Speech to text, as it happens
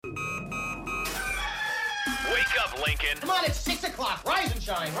up, Lincoln. Come on, it's 6 o'clock. Rise and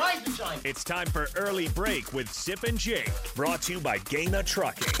shine, rise and shine. It's time for Early Break with Sip and Jake, brought to you by Gaina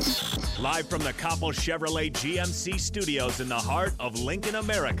Trucking. Live from the Koppel Chevrolet GMC studios in the heart of Lincoln,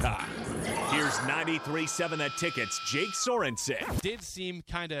 America. Here's 93.7 The Ticket's Jake Sorensen. Did seem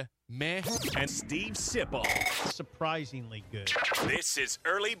kind of meh. And Steve Sipple. Surprisingly good. This is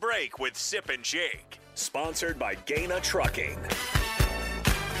Early Break with Sip and Jake, sponsored by Gaina Trucking.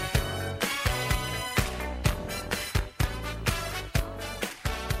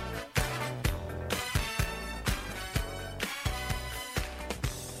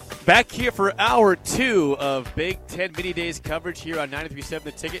 Back here for hour 2 of Big Ten Mini Days coverage here on 93.7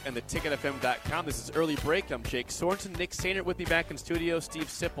 The Ticket and theticketfm.com. This is Early Break. I'm Jake Sorensen. Nick Sainert with me back in studio. Steve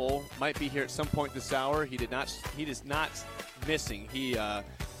Sipple might be here at some point this hour. He is not missing. He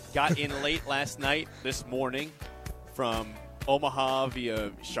got in late last night, this morning, from Omaha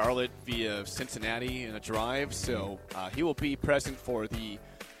via Charlotte via Cincinnati in a drive. So he will be present for the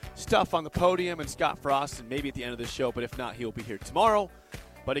stuff on the podium and Scott Frost and maybe at the end of the show. But if not, he will be here tomorrow.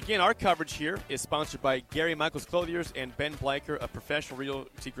 But again, our coverage here is sponsored by Gary Michaels Clothiers and Ben Bleicher, a professional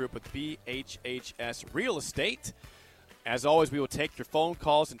realty group with BHHS Real Estate. As always, we will take your phone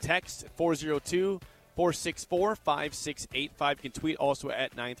calls and texts at 402-464-5685. You can tweet also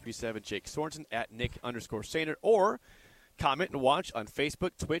at 937 Jake Sorensen, at Nick_Sainert, or comment and watch on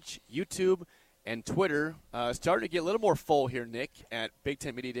Facebook, Twitch, YouTube, and Twitter. Starting to get a little more full here, Nick, at Big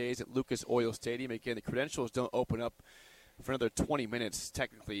Ten Media Days at Lucas Oil Stadium. Again, the credentials don't open up for another 20 minutes,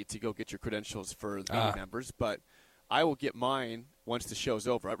 technically, to go get your credentials for the media members. But I will get mine once the show's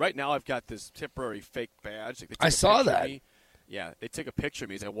over. Right now, I've got this temporary fake badge. Like, I saw that. Yeah, they took a picture of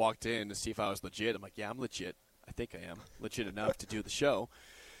me as I walked in to see if I was legit. I'm like, yeah, I'm legit. I think I am legit enough to do the show.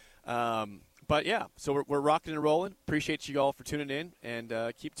 But, yeah, so we're rocking and rolling. Appreciate you all for tuning in, and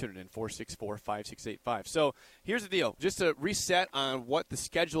keep tuning in, 464-5685. So here's the deal. Just to reset on what the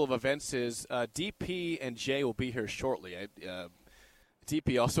schedule of events is, DP and Jay will be here shortly.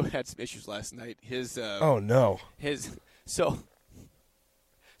 DP also had some issues last night. Oh, no. So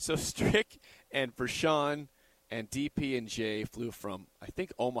Strick and Vershawn and DP and Jay flew from, I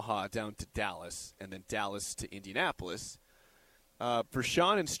think, Omaha down to Dallas, and then Dallas to Indianapolis.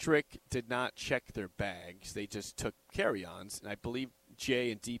 Vershawn and Strick did not check their bags. They just took carry-ons, and I believe Jay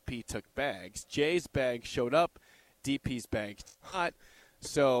and DP took bags. Jay's bag showed up. DP's bag did not.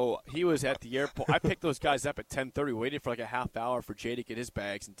 So he was at the airport. I picked those guys up at 10:30, waited for like a half hour for Jay to get his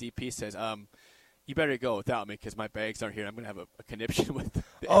bags, and DP says, you better go without me because my bags aren't here. I'm going to have a conniption with the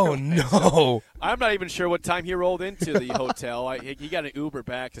airline. No. So I'm not even sure what time he rolled into the hotel. He got an Uber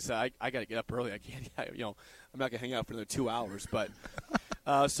back to say, I got to get up early. I can't, I'm not going to hang out for another 2 hours. But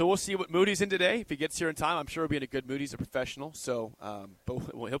so we'll see what Moody's in today. If he gets here in time, I'm sure he'll be in a good mood. He's a professional. So but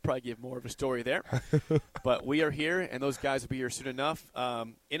he'll probably give more of a story there. But we are here, and those guys will be here soon enough.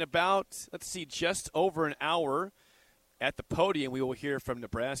 In about, just over an hour, at the podium, we will hear from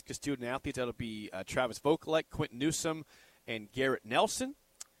Nebraska student-athletes. That'll be Travis Vokalek, Quentin Newsom, and Garrett Nelson.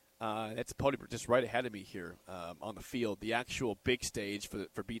 That's the podium just right ahead of me here on the field. The actual big stage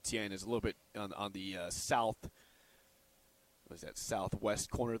for BTN is a little bit on the southwest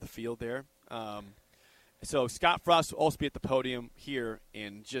corner of the field there. So Scott Frost will also be at the podium here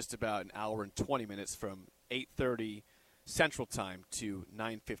in just about an hour and 20 minutes from 8:30 Central Time to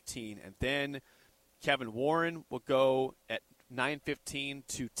 9:15. And then Kevin Warren will go at 9:15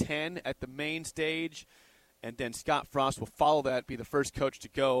 to 10 at the main stage, and then Scott Frost will follow that, be the first coach to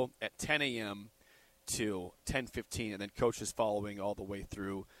go at 10 a.m. to 10:15, and then coaches following all the way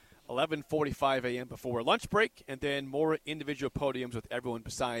through 11:45 a.m. before lunch break, and then more individual podiums with everyone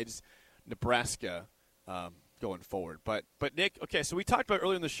besides Nebraska going forward. But Nick, okay, so we talked about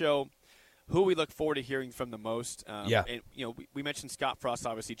earlier in the show who we look forward to hearing from the most. Yeah. And, we mentioned Scott Frost,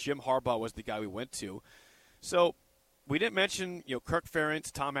 obviously. Jim Harbaugh was the guy we went to. So we didn't mention, Kirk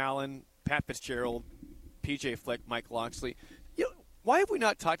Ferentz, Tom Allen, Pat Fitzgerald, P.J. Fleck, Mike Locksley. Why have we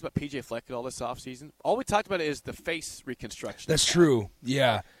not talked about P.J. Fleck at all this offseason? All we talked about is the face reconstruction. That's true,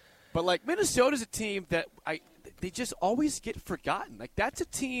 yeah. But, Minnesota's a team that they just always get forgotten. That's a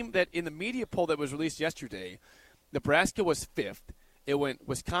team that in the media poll that was released yesterday, Nebraska was 5th. It went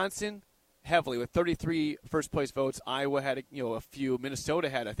Wisconsin heavily with 33 first-place votes. Iowa had a few. Minnesota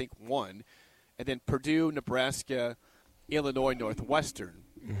had, I think, 1. And then Purdue, Nebraska, Illinois, Northwestern.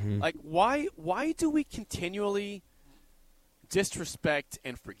 Mm-hmm. Why do we continually disrespect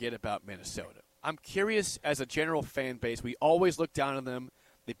and forget about Minnesota? I'm curious, as a general fan base, we always look down on them.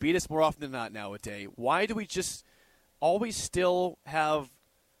 They beat us more often than not nowadays. Why do we just always still have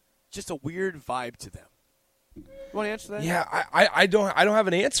just a weird vibe to them? You want to answer that? Yeah, I don't have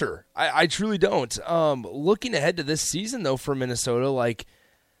an answer. I truly don't. Looking ahead to this season though for Minnesota, like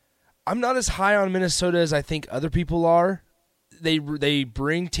I'm not as high on Minnesota as I think other people are. They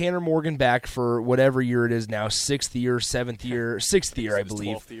bring Tanner Morgan back for whatever year it is now, 6th year, 7th year, 6th year, I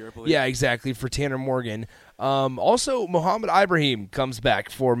believe. 12th year, I believe. Yeah, exactly, for Tanner Morgan. Also, Mohamed Ibrahim comes back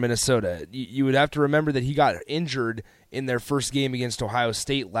for Minnesota. You would have to remember that he got injured in their first game against Ohio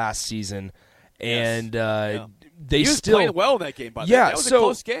State last season, and he was playing well in that game, by the way. That was a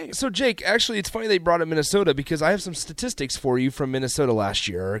close game. So, Jake, actually, it's funny they brought up Minnesota because I have some statistics for you from Minnesota last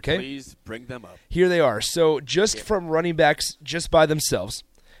year, okay? Please bring them up. Here they are. So, just from running backs just by themselves,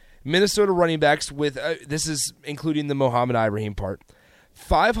 Minnesota running backs with, this is including the Mohamed Ibrahim part,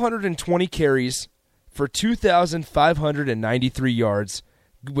 520 carries for 2,593 yards,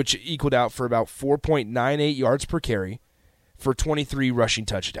 which equaled out for about 4.98 yards per carry for 23 rushing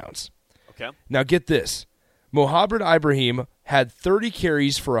touchdowns. Okay. Now, get this. Mohamed Ibrahim had 30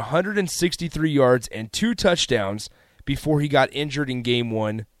 carries for 163 yards and 2 touchdowns before he got injured in Game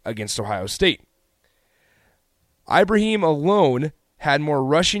 1 against Ohio State. Ibrahim alone had more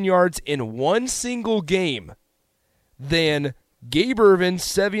rushing yards in one single game than Gabe Ervin,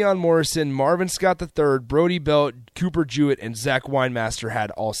 Sevion Morrison, Marvin Scott III, Brody Belt, Cooper Jewett, and Zach Weinmaster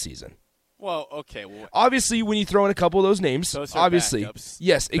had all season. Well, okay. Well, obviously, when you throw in a couple of those names, those are obviously, backups.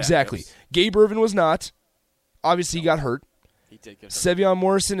 yes, exactly. Backups. Gabe Ervin was not. Obviously, he got hurt. He did get hurt. Sevion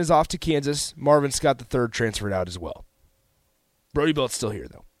Morrison is off to Kansas. Marvin Scott III transferred out as well. Brody Belt's still here,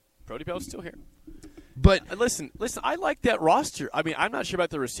 though. Brody Belt's still here. But listen. I like that roster. I mean, I'm not sure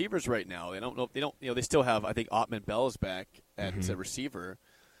about the receivers right now. They don't know. They still have. I think Ottman Bell is back at the receiver.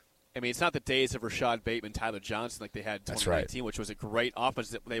 I mean, it's not the days of Rashad Bateman, Tyler Johnson like they had in 2019, which was a great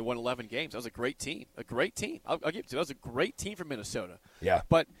offense. They won 11 games. That was a great team. A great team. I'll give it to you. That was a great team for Minnesota. Yeah.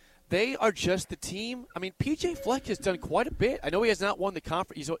 But they are just the team. I mean, P.J. Fleck has done quite a bit. I know he has not won the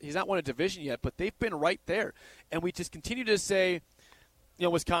conference. He's not won a division yet, but they've been right there. And we just continue to say, you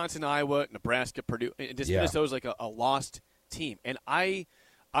know, Wisconsin, Iowa, Nebraska, Purdue, and just Minnesota's like a lost team. And I'm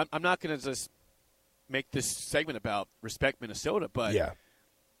not going to just make this segment about respect Minnesota, but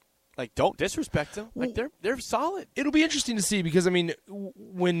like, don't disrespect them. Like, they're solid. It'll be interesting to see because, I mean,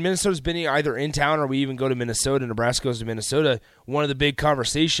 when Minnesota's been either in town or we even go to Minnesota, Nebraska goes to Minnesota, one of the big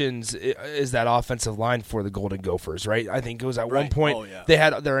conversations is that offensive line for the Golden Gophers, right? I think it was at one point they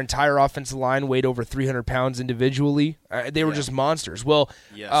had their entire offensive line weighed over 300 pounds individually. They were just monsters. Well,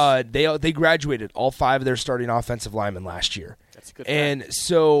 they graduated all 5 of their starting offensive linemen last year. That's a good and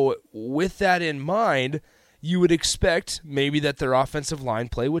so with that in mind, you would expect maybe that their offensive line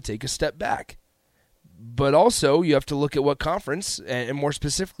play would take a step back. But also, you have to look at what conference, and more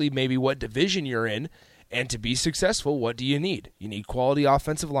specifically, maybe what division you're in, and to be successful, what do you need? You need quality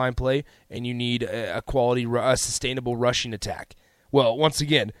offensive line play, and you need a quality, sustainable rushing attack. Well, once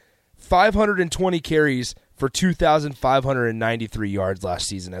again, 520 carries for 2,593 yards last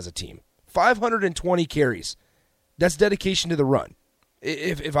season as a team. 520 carries. That's dedication to the run,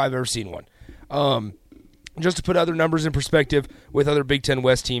 if I've ever seen one. Just to put other numbers in perspective with other Big Ten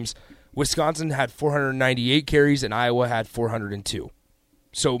West teams, Wisconsin had 498 carries and Iowa had 402.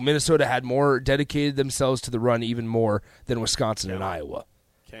 So Minnesota had more dedicated themselves to the run even more than Wisconsin and Iowa.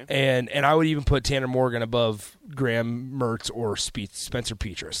 Okay. And I would even put Tanner Morgan above Graham Mertz or Spencer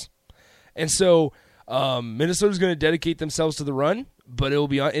Petras. And so Minnesota's going to dedicate themselves to the run, but it will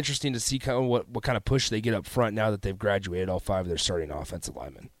be interesting to see kind of what kind of push they get up front now that they've graduated all 5 of their starting offensive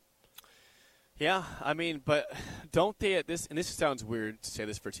linemen. Yeah, I mean, but don't they at this, and this sounds weird to say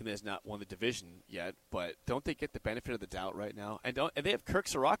this for a team that has not won the division yet, but don't they get the benefit of the doubt right now? And they have Kirk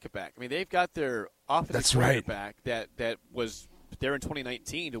Soraka back. I mean, they've got their offensive player back that was there in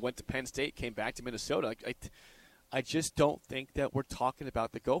 2019 who went to Penn State, came back to Minnesota. I just don't think that we're talking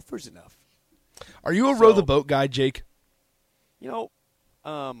about the Gophers enough. Are you a row the boat guy, Jake? You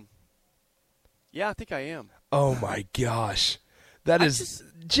know, yeah, I think I am. Oh my gosh,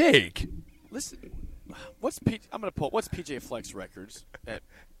 Jake. Listen, what's PJ Fleck's records?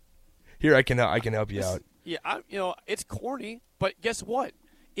 Here, I can help you out. Yeah, it's corny, but guess what?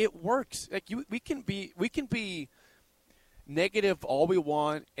 It works. Like we can be negative all we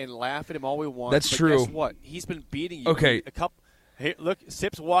want and laugh at him all we want. That's but true. Guess what? He's been beating you. Okay. Hey, look,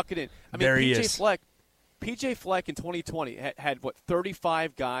 Sip's walking in. I mean, there he PJ is. PJ Fleck in 2020 had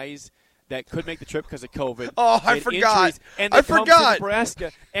 35 guys that could make the trip because of COVID. Oh, I forgot. And they come to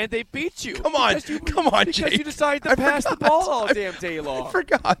Nebraska, and they beat you. Come on, Jake. Because you decided to pass the ball all damn day long. I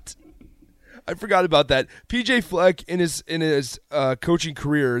forgot. I forgot about that. PJ Fleck in his coaching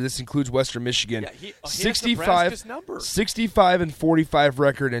career, this includes Western Michigan, he 65 and 45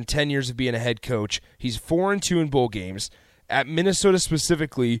 record and 10 years of being a head coach. He's 4-2 in bowl games. At Minnesota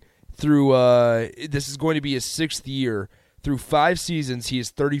specifically, through this is going to be his 6th year. Through 5 seasons, he is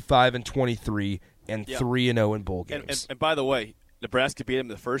 35 and 23 and 3-0 in bowl games. And by the way, Nebraska beat him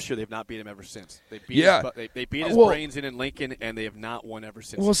the first year. They've not beat him ever since. They beat his brains in Lincoln, and they have not won ever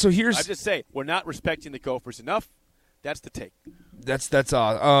since. Well, so here's I just say we're not respecting the Gophers enough. That's the take. That's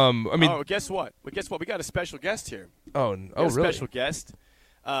I mean, guess what? We got a special guest here. Really? Special guest.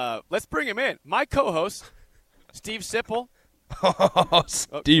 Let's bring him in. My co-host, Steve Sipple.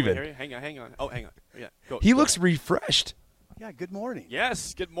 Steven. Hang on. Oh, hang on. Yeah, he looks refreshed. Yeah, good morning.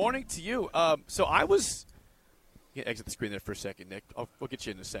 Yes, good morning to you. So I was. You can exit the screen there for a second, Nick. We'll get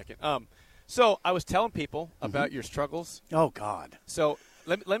you in a second. So I was telling people about your struggles. Oh, God. So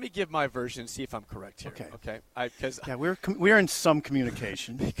let me give my version and see if I'm correct here. Okay. Okay. We're in some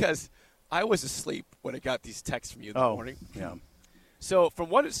communication. Because I was asleep when I got these texts from you in the morning. Yeah. So from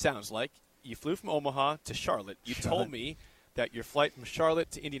what it sounds like, you flew from Omaha to Charlotte. You told me that your flight from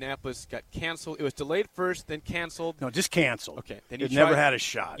Charlotte to Indianapolis got canceled. It was delayed first, then canceled. No, just canceled. Okay. Then you never had a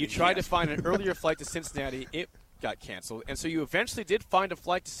shot. You tried to find an earlier flight to Cincinnati. It got canceled, and so you eventually did find a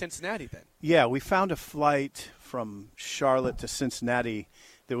flight to Cincinnati then. Yeah, we found a flight from Charlotte to Cincinnati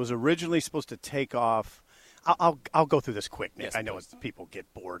that was originally supposed to take off. I'll go through this quick, Nick. Yes, I know people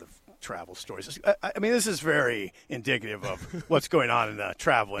get bored of travel stories. I mean, this is very indicative of what's going on in the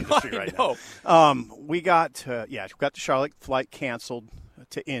travel industry right now. We got to Charlotte, flight canceled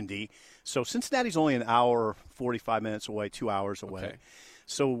to Indy. So Cincinnati's only an hour, 45 minutes away, 2 hours away. Okay.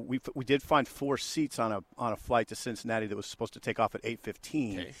 So we did find 4 seats on a flight to Cincinnati that was supposed to take off at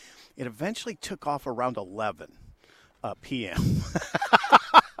 8:15. Okay. It eventually took off around 11 p.m.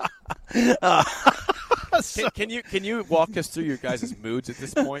 Can you walk us through your guys' moods at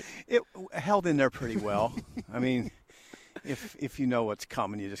this point? It held in there pretty well. I mean, if you know what's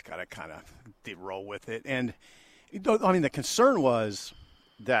coming, you just gotta kind of roll with it. And I mean, the concern was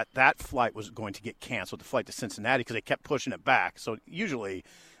that flight was going to get canceled, the flight to Cincinnati, because they kept pushing it back. So usually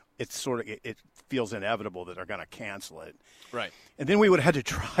it's it feels inevitable that they're going to cancel it. Right. And then we would have had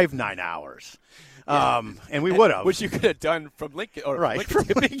to drive 9 hours. And we would have. Which you could have done from Lincoln. Or right. Lincoln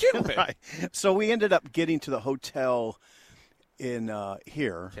to begin with. Right. So we ended up getting to the hotel in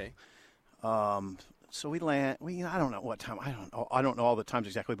here. Okay. So we land. I don't know what time. I don't know all the times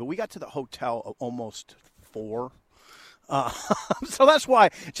exactly, but we got to the hotel almost 4. So that's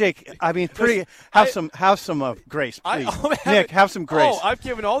why, Jake. I mean, have some grace, please. Nick, have some grace. Oh, I've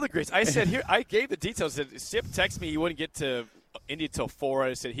given all the grace. I said here. I gave the details. Sip texted me he wouldn't get to Indy till 4.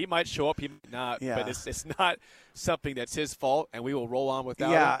 I said he might show up, he might not. Yeah. But it's not something that's his fault, and we will roll on without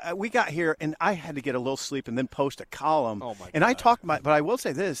him. Yeah, we got here, and I had to get a little sleep and then post a column. Oh my and God. but I will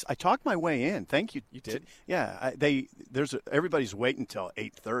say this: I talked my way in. Thank you. You did? Yeah. Everybody's waiting until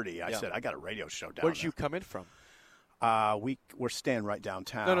 8:30. I said I got a radio show down. Where'd you come in from? We're staying right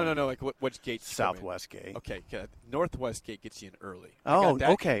downtown. No. Like which gate? Southwest gate. Okay, good. Northwest gate gets you in early. Oh,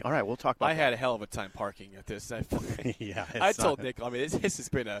 okay. All right, we'll talk about that. I had a hell of a time parking at this. Yeah. I told Nick, I mean, this has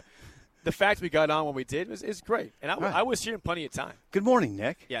been the fact we got on when we did is great. And I was here in plenty of time. Good morning,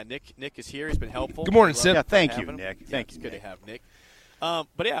 Nick. Yeah, Nick is here. He's been helpful. Good morning, Sid. Yeah, thank you, Nick. It's good to have Nick.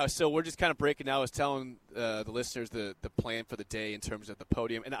 But yeah, so we're just kind of breaking down. I was telling the listeners the plan for the day in terms of the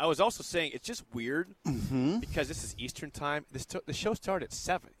podium, and I was also saying it's just weird because this is Eastern time. The show started at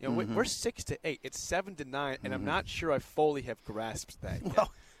 7. You know, we're 6 to 8. It's 7 to 9, and I'm not sure I fully have grasped that yet.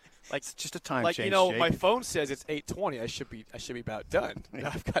 Well, like it's just a time change. Like, you know, Jake. my phone says it's 8:20. I should be about done.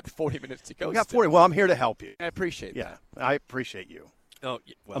 I've got 40 minutes to go. We got still. 40. Well, I'm here to help you. I appreciate that. Yeah, I appreciate you. Oh,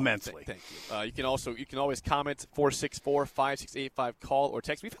 well, immensely. Thank you. You can always comment 464-5685 call or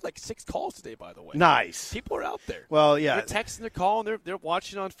text. We've had like 6 calls today, by the way. Nice. People are out there. Well, yeah. They're texting, they're calling, they're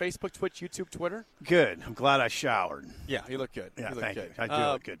watching on Facebook, Twitch, YouTube, Twitter. Good. I'm glad I showered. Yeah, you look good. Yeah, you look thank good. you. I do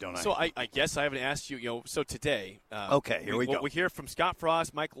look good, don't I? So I guess I haven't asked you. You know, so today. Okay, here we go. We hear from Scott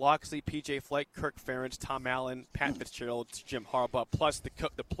Frost, Mike Loxley, PJ Fleck, Kirk Ferentz, Tom Allen, Pat Fitzgerald, Jim Harbaugh, plus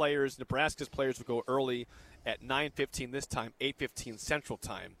the players. Nebraska's players will go early at 9:15 this time, 8:15 Central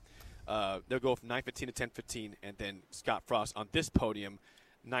Time. They'll go from 9:15 to 10:15, and then Scott Frost on this podium,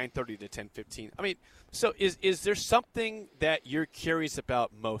 9:30 to 10:15. I mean, so is there something that you're curious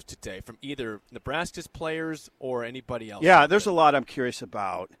about most today from either Nebraska's players or anybody else? Yeah, there's a lot I'm curious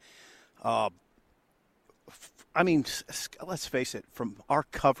about. I mean, let's face it, from our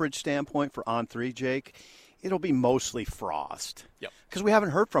coverage standpoint for On 3, Jake, it'll be mostly Frost. Yep. Because we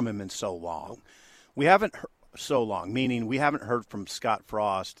haven't heard from him in so long. We haven't so long, meaning we haven't heard from Scott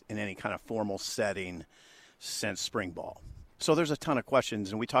Frost in any kind of formal setting since spring ball. So there's a ton of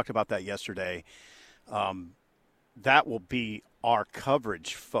questions, and we talked about that yesterday. That will be our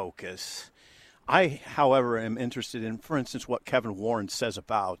coverage focus. I, however, am interested in, for instance, what Kevin Warren says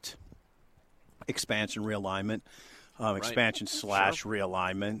about expansion realignment, expansion /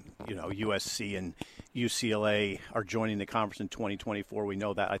 realignment. You know, USC and UCLA are joining the conference in 2024. We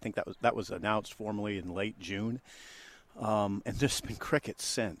know that. I think that was announced formally in late June. And there's been crickets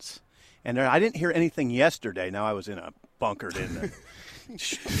since. And I didn't hear anything yesterday. Now, I was bunkered in the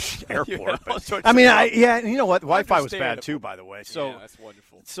airport. And you know what? Wi-Fi was bad too, by the way. So yeah, that's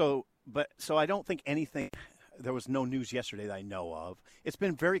wonderful. So I don't think anything. There was no news yesterday that I know of. It's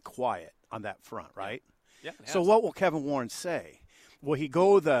been very quiet on that front, right? Yeah. So what will Kevin Warren say? Will he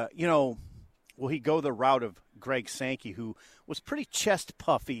go the route of Greg Sankey, who was pretty chest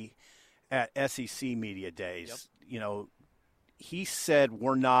puffy at SEC media days? Yep. You know, he said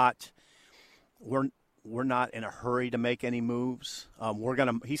we're not in a hurry to make any moves.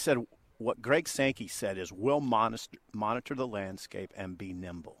 He said what Greg Sankey said is we'll monitor the landscape and be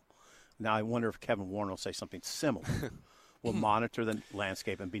nimble. Now I wonder if Kevin Warren will say something similar. We'll monitor the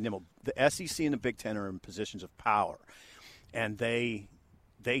landscape and be nimble. The SEC and the Big Ten are in positions of power, and they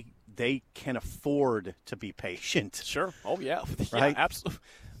can afford to be patient. Sure. Oh yeah. Right. Yeah, absolutely.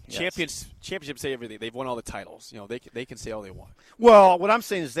 Yes. Championships say everything. They've won all the titles. You know, they can say all they want. Well, what I'm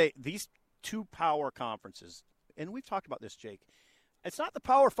saying is these two power conferences, and we've talked about this, Jake. It's not the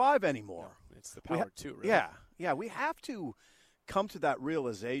Power Five anymore. No, it's the Power Two. Really. Yeah. We have to come to that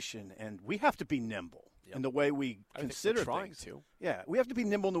realization, and we have to be nimble in the way we consider things. Yeah, we have to be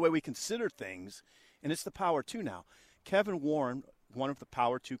nimble in the way we consider things, and it's the Power Two now. Kevin Warren, one of the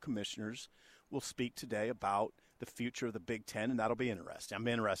Power Two commissioners, will speak today about the future of the Big Ten, and that'll be interesting. I'm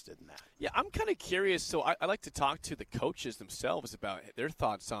interested in that. Yeah, I'm kind of curious. So I like to talk to the coaches themselves about their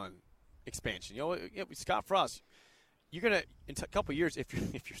thoughts on expansion. You know, Scott Frost, you're gonna in a couple of years, if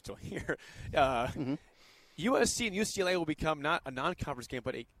you're still here, USC and UCLA will become not a non-conference game,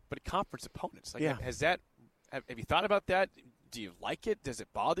 but conference opponents. Like, have you thought about that? Do you like it? Does it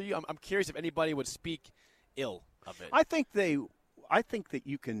bother you? I'm curious if anybody would speak ill of it. I think that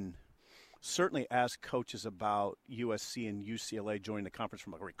you can certainly ask coaches about USC and UCLA joining the conference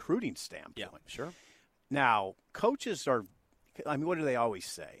from a recruiting standpoint. Yeah, sure. Now, coaches what do they always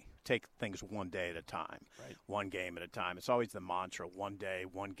say? Take things one day at a time, right? One game at a time. It's always the mantra, one day,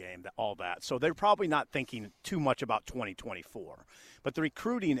 one game, all that. So they're probably not thinking too much about 2024. But the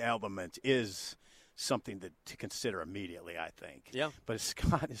recruiting element is something to consider immediately, I think. Yeah. But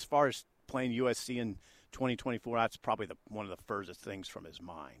Scott, as far as playing USC in 2024, that's probably one of the furthest things from his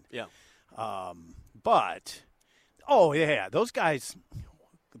mind. Yeah. Those guys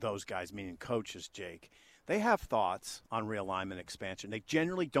meaning coaches, Jake, they have thoughts on realignment expansion. They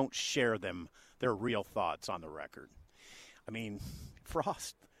generally don't share their real thoughts on the record. I mean,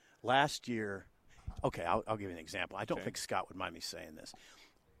 Frost last year, okay, I'll give you an example. I don't think Scott would mind me saying this.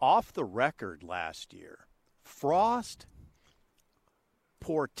 Off the record last year, Frost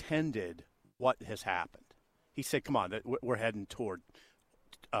portended what has happened. He said, come on, we're heading toward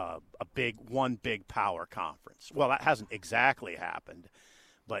one big power conference. Well, that hasn't exactly happened,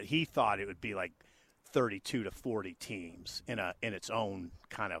 but he thought it would be like 32 to 40 teams in its own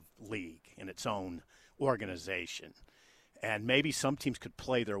kind of league, in its own organization. And maybe some teams could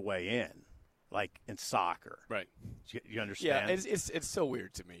play their way in, like in soccer. Right. You understand? Yeah, it's so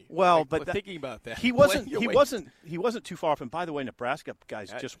weird to me. Well, thinking about that. He wasn't too far off. And by the way, Nebraska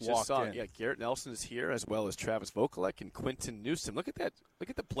guys just walked in. Yeah, Garrett Nelson is here, as well as Travis Vokalek and Quentin Newsom. Look at that. Look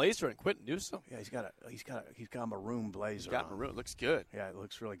at the blazer and Quentin Newsom. Yeah, he's got a maroon blazer. He's got maroon. Looks good. Yeah, it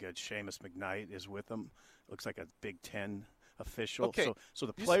looks really good. Seamus McKnight is with him. Looks like a Big Ten official. Okay. So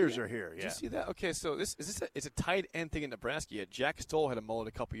the players are here. Did you see that? Okay, so it's a tight end thing in Nebraska. Yeah, Jack Stoll had a mullet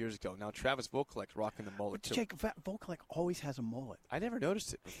a couple years ago. Now Travis Vokalek rocking the mullet too. Jake Vokalek always has a mullet. I never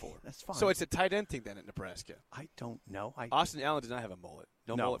noticed it before. That's fine. So it's a tight end thing then at Nebraska. I don't know. Austin Allen does not have a mullet.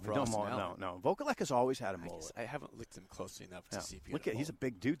 No mullet for Austin Allen. No. Vokalek has always had a mullet. I haven't looked at him closely enough to see if he he's a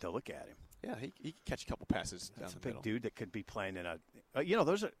big dude though. Look at him. Yeah, he can catch a couple passes down the middle. That's a big dude that could be playing in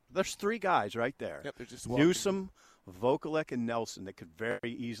there's three guys right there. Yep, they're just Newsom, Vokalek, and Nelson that could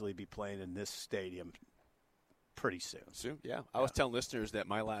very easily be playing in this stadium pretty soon. Yeah. I was telling listeners that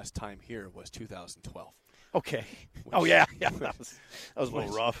my last time here was 2012. Okay. That was a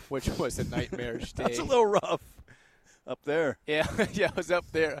little rough. Which was a nightmarish day. That's a little rough. Up there. Yeah, yeah, I was up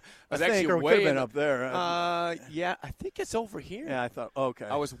there. I was I think, actually or it way could have in been up there. yeah, I think it's over here. Yeah, I thought, okay.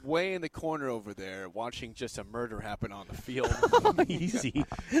 I was way in the corner over there watching just a murder happen on the field. Easy.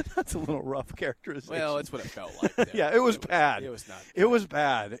 That's a little rough characterization. Well, that's what it felt like. There. Yeah, it was bad. It was not. It was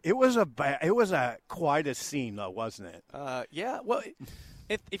bad. It was a quite a scene, though, wasn't it? Yeah. Well,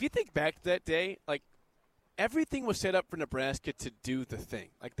 if you think back to that day, like everything was set up for Nebraska to do the thing.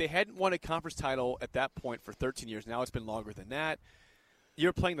 Like they hadn't won a conference title at that point for 13 years. Now it's been longer than that.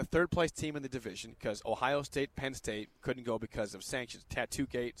 You're playing the third-place team in the division because Ohio State, Penn State couldn't go because of sanctions.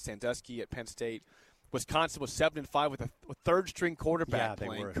 Tattoo-gate, Sandusky at Penn State. Wisconsin was 7-5 with a third-string quarterback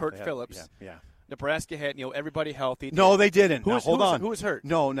playing, Kurt Phillips. Yeah. Nebraska had everybody healthy. No, they didn't. Hold on. Who was hurt?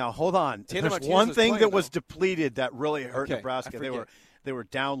 No, now hold on. Taylor There's Martinez one was thing playing, that was though. depleted that really hurt Okay, Nebraska. I forget. They were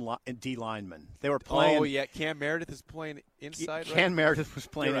down D linemen. They were playing. Oh yeah, Cam Meredith is playing inside. Ken Meredith was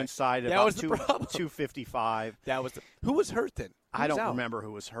playing You're right. inside That about was the problem. 255. That was who was hurt then? I don't out? remember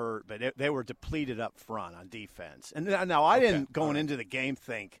who was hurt, but they were depleted up front on defense. And now I didn't going into the game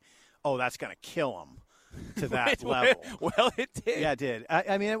think, oh, that's going to kill them to that level. Well, it did. Yeah, it did.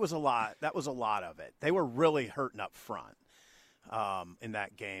 I mean, it was a lot. That was a lot of it. They were really hurting up front in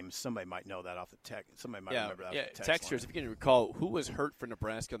that game. Somebody might know that off the text. Somebody might remember that. Yeah, off the text texters, line. if you can recall, who was hurt for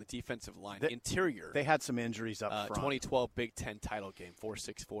Nebraska on the defensive line? Interior. They had some injuries up front. 2012 Big Ten title game,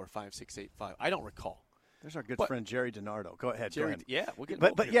 4-6-4, 5-6-8-5. I don't recall. There's our good friend Jerry DiNardo. Go ahead. Jerry, go ahead. yeah, we'll get him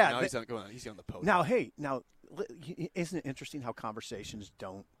But over here. yeah, now he's on the post. Now, isn't it interesting how conversations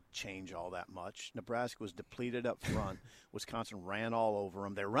don't change all that much? Nebraska was depleted up front. Wisconsin ran all over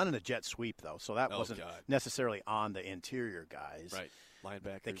them. They're running a jet sweep though, so that wasn't necessarily on the interior guys. Right,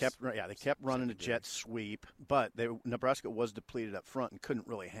 linebackers. They kept running a jet sweep, but Nebraska was depleted up front and couldn't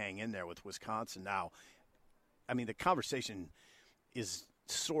really hang in there with Wisconsin. Now, I mean, the conversation is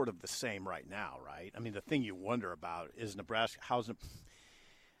sort of the same right now, right? I mean, the thing you wonder about is Nebraska.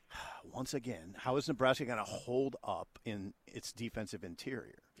 Once again, how is Nebraska going to hold up in its defensive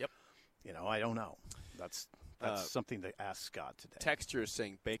interior? Yep. I don't know. That's something to ask Scott today. Texture is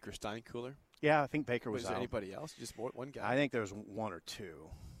saying Baker Steinkühler. Yeah, I think Baker was there out. Anybody else? Just one guy. I think there's one or two,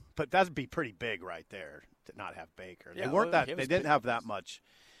 but that'd be pretty big right there to not have Baker. Yeah, they weren't well, that. They didn't have that much.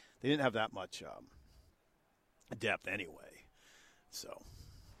 They didn't have that much depth anyway. So.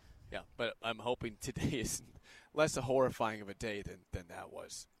 Yeah, but I'm hoping today is less a horrifying of a day than that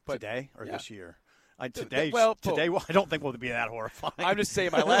was. But, today or this year? Today, I don't think will be that horrifying. I'm just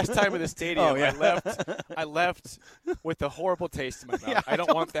saying, my last time in the stadium, I left with a horrible taste in my mouth. Yeah, I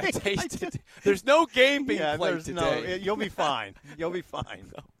don't want that taste. There's no game being played today. No, you'll be fine. You'll be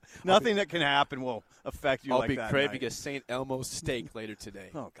fine. Nothing that can happen will affect you I'll like that. I'll be craving a St. Elmo's steak later today.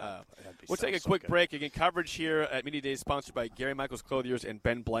 Oh, God. We'll take a quick break. Again, coverage here at Media Days sponsored by Gary Michaels Clothiers and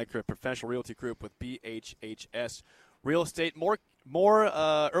Ben Blanker, Professional Realty Group with BHHS Real Estate. More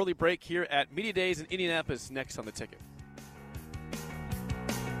early break here at Media Days in Indianapolis next on the Ticket.